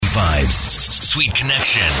vibes, sweet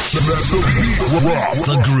connections.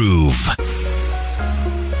 The Groove.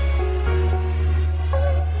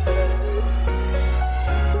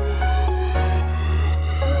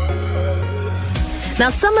 Now,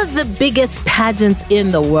 some of the biggest pageants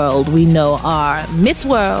in the world we know are Miss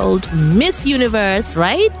World, Miss Universe,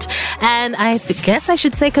 right? And I guess I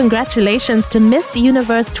should say congratulations to Miss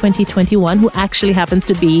Universe 2021, who actually happens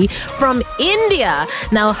to be from India.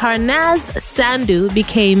 Now, Harnaz Sandhu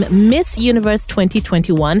became Miss Universe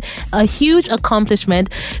 2021, a huge accomplishment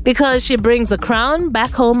because she brings the crown back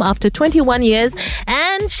home after 21 years,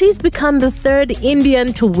 and she's become the third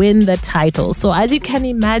Indian to win the title. So as you can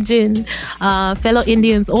imagine, fellow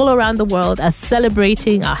Indians all around the world are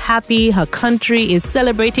celebrating, are happy, her country is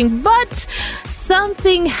celebrating, but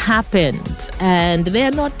something happened and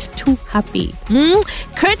they're not too happy.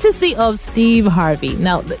 Courtesy of Steve Harvey.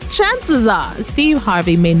 Now, the chances are Steve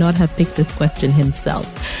Harvey may not have picked this question himself,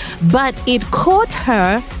 but it caught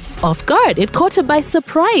her off guard. It caught her by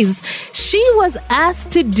surprise. She was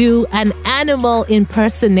asked to do an animal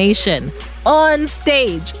impersonation on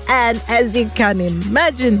stage. And as you can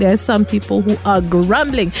imagine, there are some people who are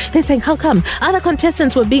grumbling. They're saying, how come? Other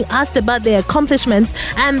contestants were being asked about their accomplishments,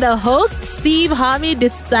 and the host, Steve Harvey,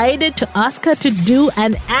 decided to ask her to do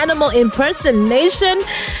an animal impersonation.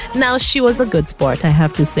 Now, she was a good sport, I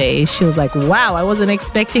have to say. She was like, wow, I wasn't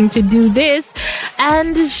expecting to do this.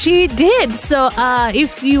 And she did. So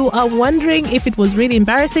if you are wondering if it was really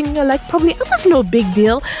embarrassing, you're like, probably it was no big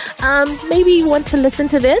deal. Maybe you want to listen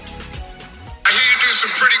to this. I hear you do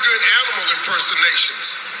some pretty good animal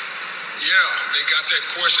impersonations. Yeah, they got that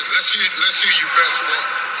question. Let's hear your best one.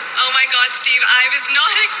 Oh my God, Steve, I was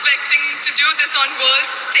not expecting to do this on world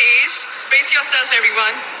stage. Brace yourself,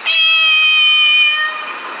 everyone.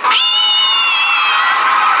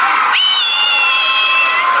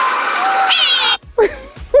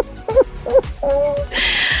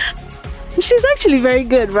 She's actually very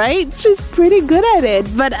good, right? She's pretty good at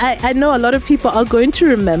it. But I know a lot of people are going to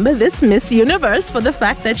remember this Miss Universe for the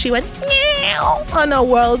fact that she went on a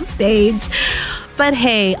world stage. But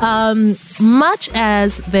hey, much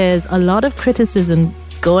as there's a lot of criticism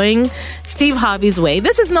going Steve Harvey's way,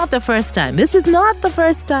 this is not the first time. This is not the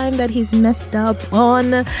first time that he's messed up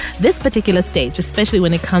on this particular stage, especially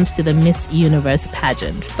when it comes to the Miss Universe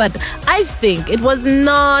pageant. But I think it was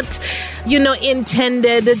not,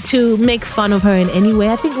 intended to make fun of her in any way.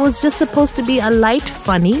 I think it was just supposed to be a light,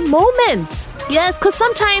 funny moment. Yes, because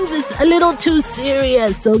sometimes it's a little too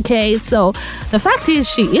serious, okay? So the fact is,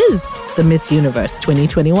 she is the Miss Universe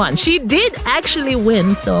 2021. She did actually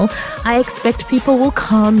win, so I expect people will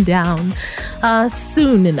calm down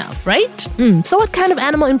soon enough, right? So what kind of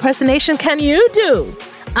animal impersonation can you do?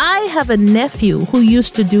 I have a nephew who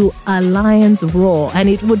used to do a lion's roar, and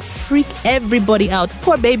it would freak everybody out.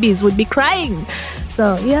 Poor babies would be crying.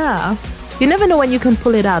 So yeah, you never know when you can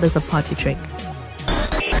pull it out as a party trick.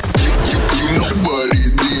 You know what?